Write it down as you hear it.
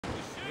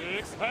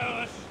6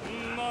 hellish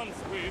months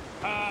we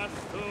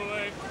passed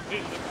away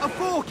in the A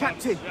four,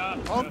 Captain!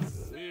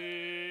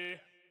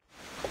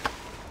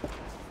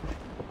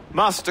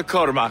 Master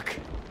Cormac,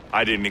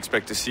 I didn't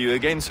expect to see you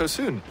again so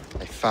soon.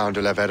 I found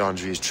Levet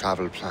Andre's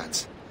travel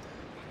plans.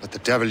 But the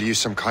devil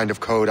used some kind of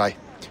code. I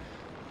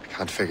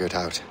can't figure it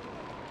out.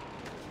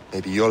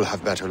 Maybe you'll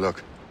have better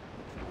luck.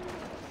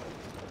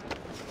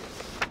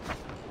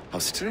 How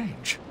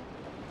strange.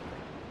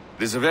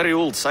 It is a very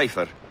old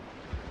cipher.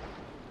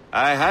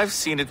 I have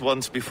seen it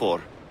once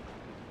before.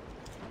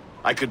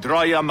 I could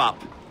draw you a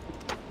map.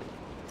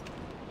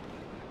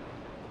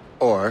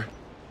 Or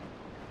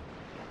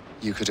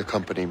you could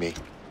accompany me.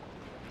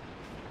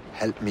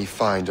 Help me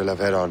find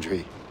Levet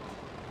Andre.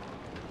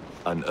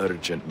 An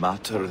urgent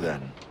matter,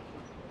 then.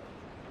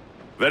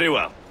 Very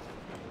well.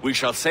 We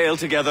shall sail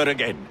together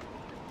again.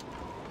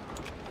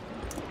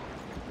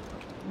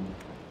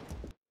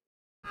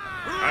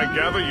 I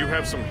gather you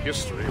have some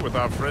history with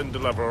our friend de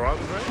la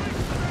Verandre?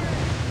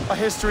 A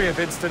history of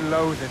instant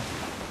loathing.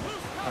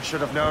 I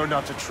should have known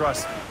not to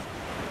trust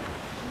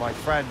my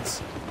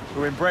friends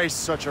who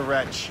embraced such a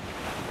wretch.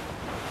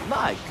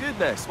 My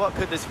goodness, what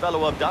could this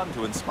fellow have done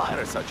to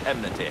inspire such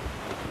enmity?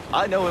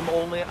 I know him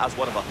only as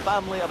one of a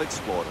family of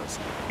explorers,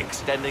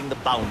 extending the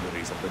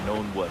boundaries of the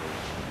known world.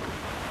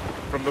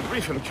 From the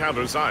brief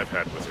encounters I've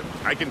had with him,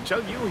 I can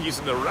tell you he's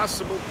an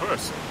irascible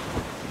person.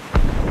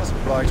 That's a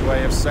polite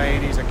way of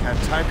saying he's a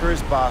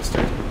cantankerous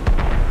bastard.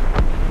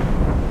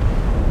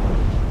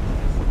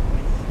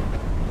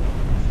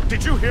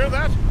 Did you hear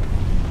that?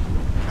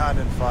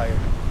 Cannon fire.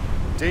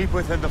 Deep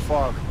within the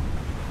fog.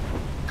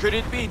 Could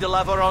it be de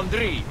la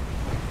Verandre?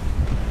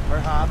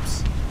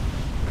 Perhaps.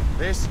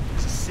 This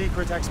is a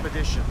secret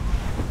expedition.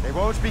 They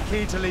won't be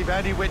keen to leave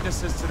any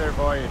witnesses to their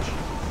voyage.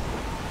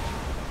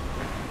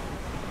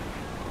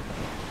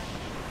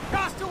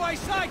 Castaway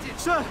sighted!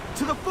 Sir,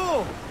 to the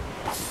fore!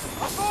 A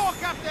fore,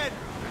 Captain!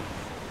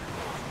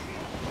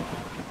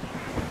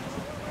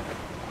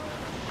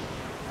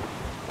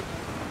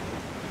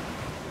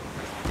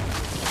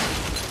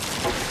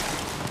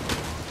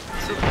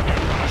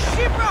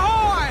 Ship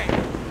ahoy!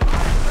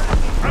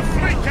 A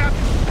fleet,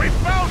 Captain! We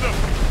found him!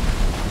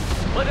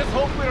 Let us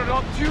hope we're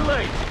not too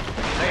late.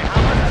 They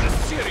have us at a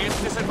serious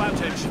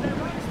disadvantage.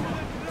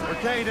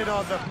 We're gaining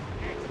on them.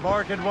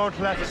 Morgan won't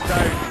let us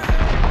down.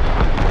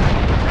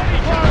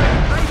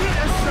 They hit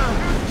us, sir!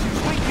 She's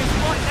weakest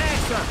right there,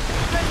 sir!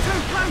 They're too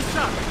close,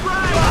 sir!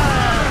 Right!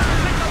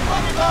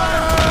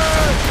 Fire!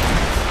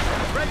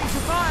 Ready to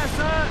fire,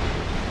 sir!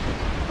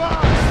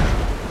 Fire!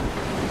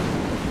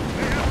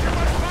 They have too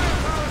much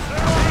firepower,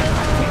 sir!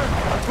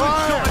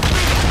 Fire!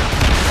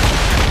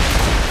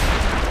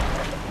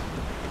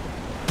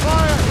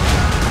 Fire!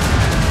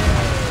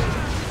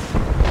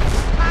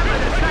 Hammer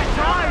the track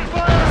time!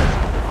 Fire!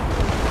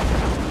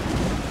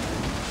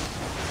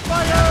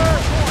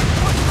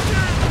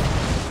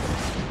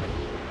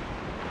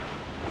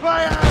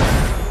 Fire!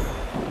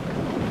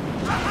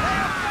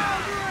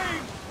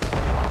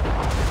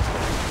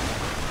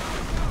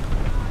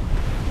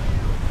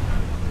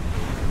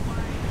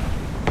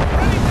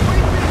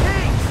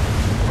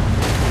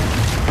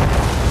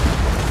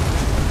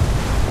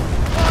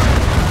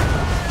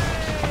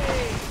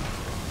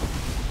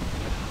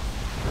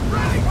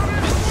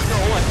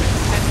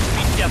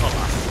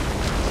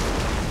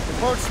 It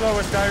won't slow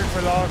us down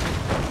for long,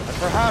 and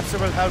perhaps it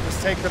will help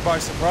us take them by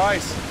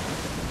surprise.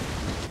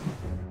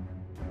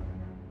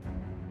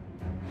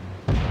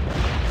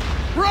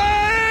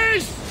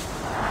 Brace!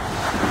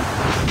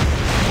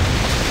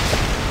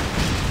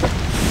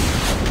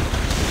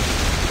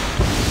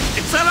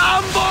 It's an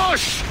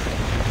ambush!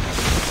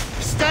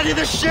 Steady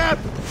the ship!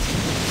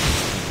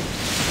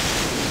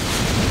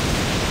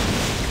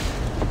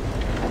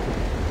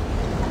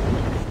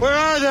 Where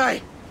are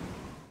they?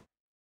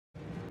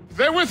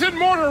 They're within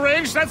mortar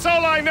range, that's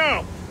all I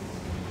know!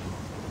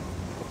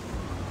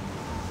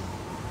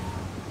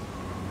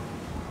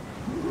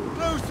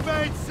 Loose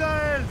main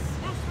sails!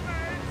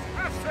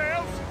 Half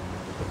sails!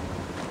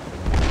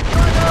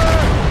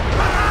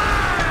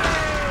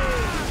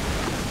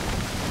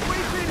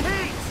 We've been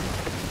hit!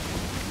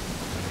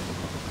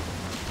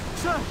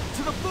 Sir,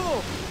 to the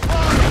fore!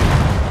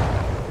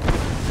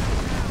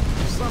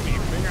 Some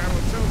evening I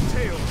will tell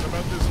tales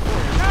about this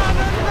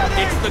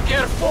voyage. It's the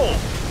Carrefour!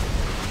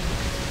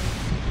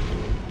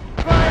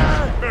 Fire!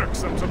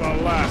 Irksome to the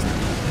last.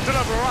 De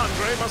la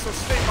Verandre must have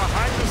stayed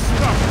behind to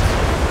stop us.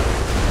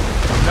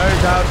 No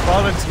doubt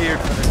volunteered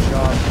for the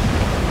job.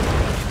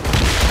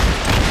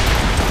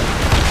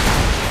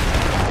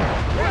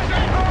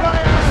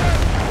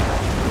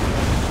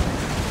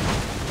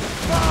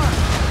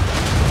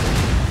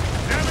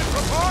 Damn it,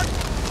 report!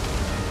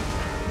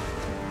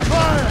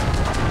 Fire!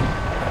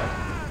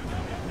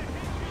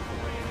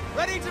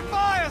 Ready to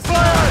fire, sir!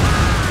 Fire!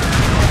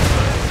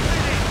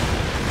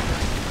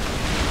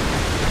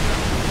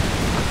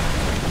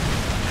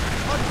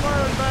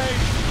 Unfurled main!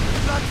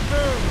 Let's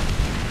move!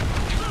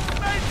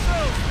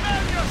 Mainsail,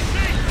 stand your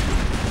seat!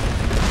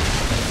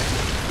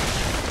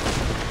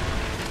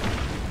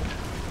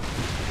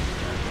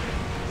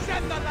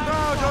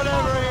 No, don't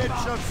every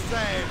inch of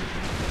safe.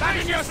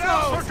 Bang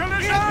yourself for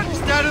collision!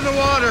 Stand in the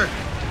water.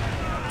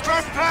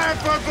 Prepare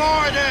for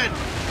boarding.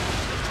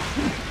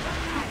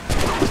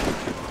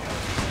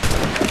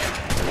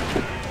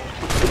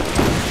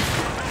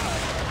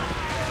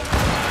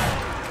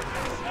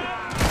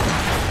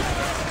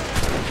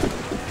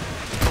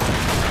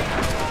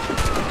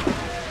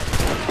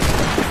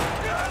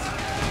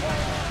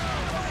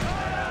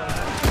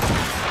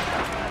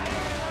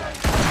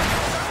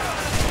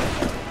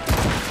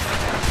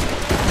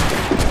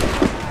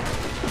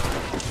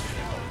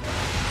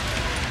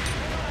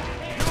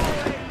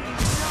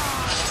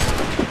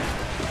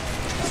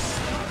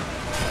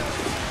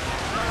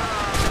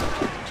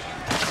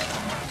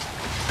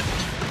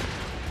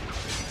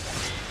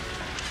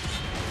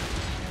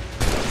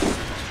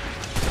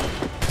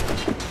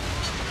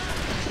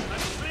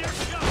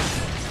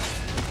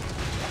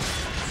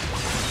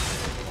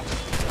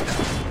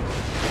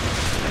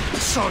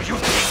 So you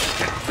think you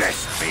can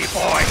best me,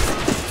 boy?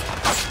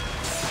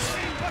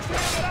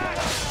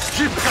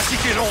 J'ai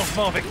pratiqué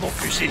longuement avec mon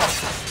fusil.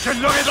 Je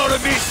l'aurai dans le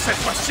mille cette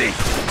fois-ci.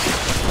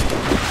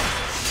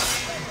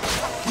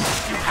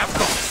 You have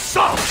got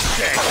some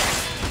shit!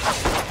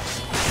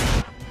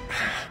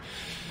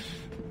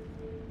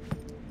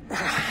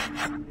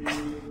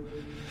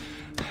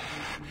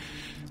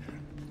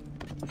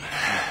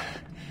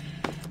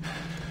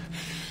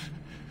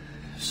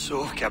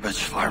 So, cabbage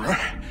farmer,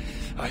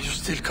 are you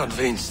still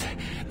convinced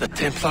the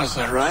Templars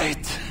are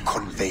right?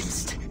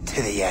 Convinced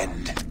to the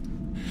end.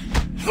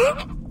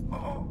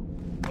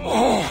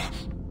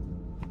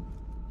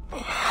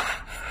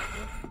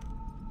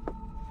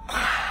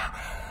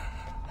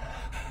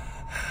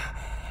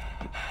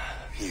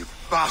 You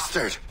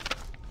bastard!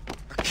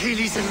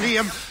 Achilles and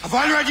Liam have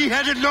already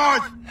headed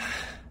north!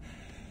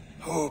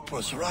 Hope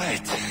was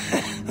right.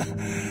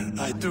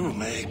 I do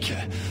make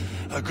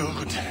a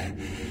good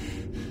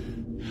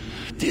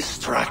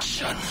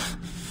distraction.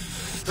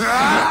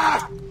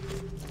 Ah!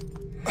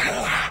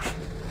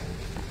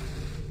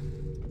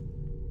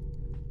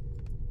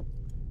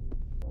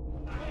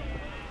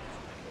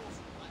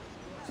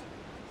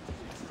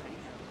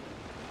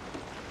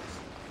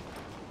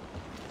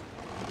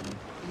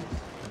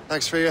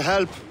 Thanks for your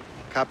help,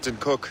 Captain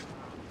Cook.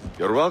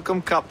 You're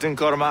welcome, Captain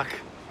Cormac.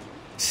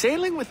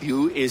 Sailing with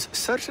you is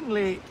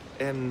certainly,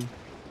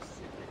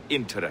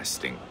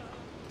 interesting.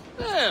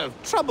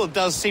 Trouble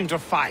does seem to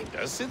find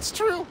us, it's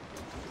true.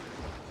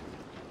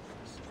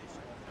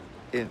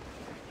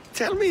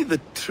 Tell me the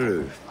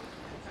truth.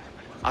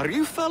 Are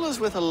you fellas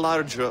with a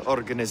larger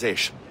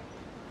organization?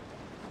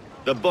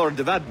 The Board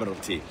of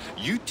Admiralty.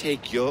 You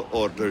take your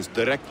orders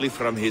directly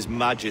from His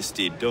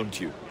Majesty, don't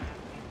you?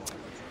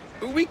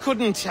 We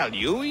couldn't tell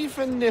you,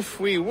 even if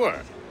we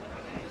were.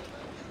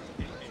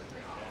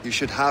 You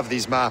should have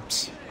these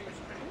maps.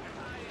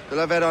 The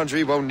La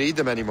Vedendrie won't need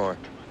them anymore.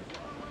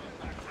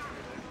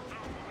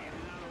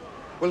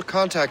 We'll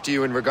contact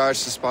you in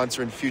regards to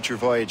sponsoring future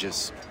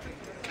voyages,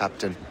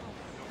 Captain.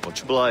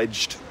 Much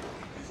obliged.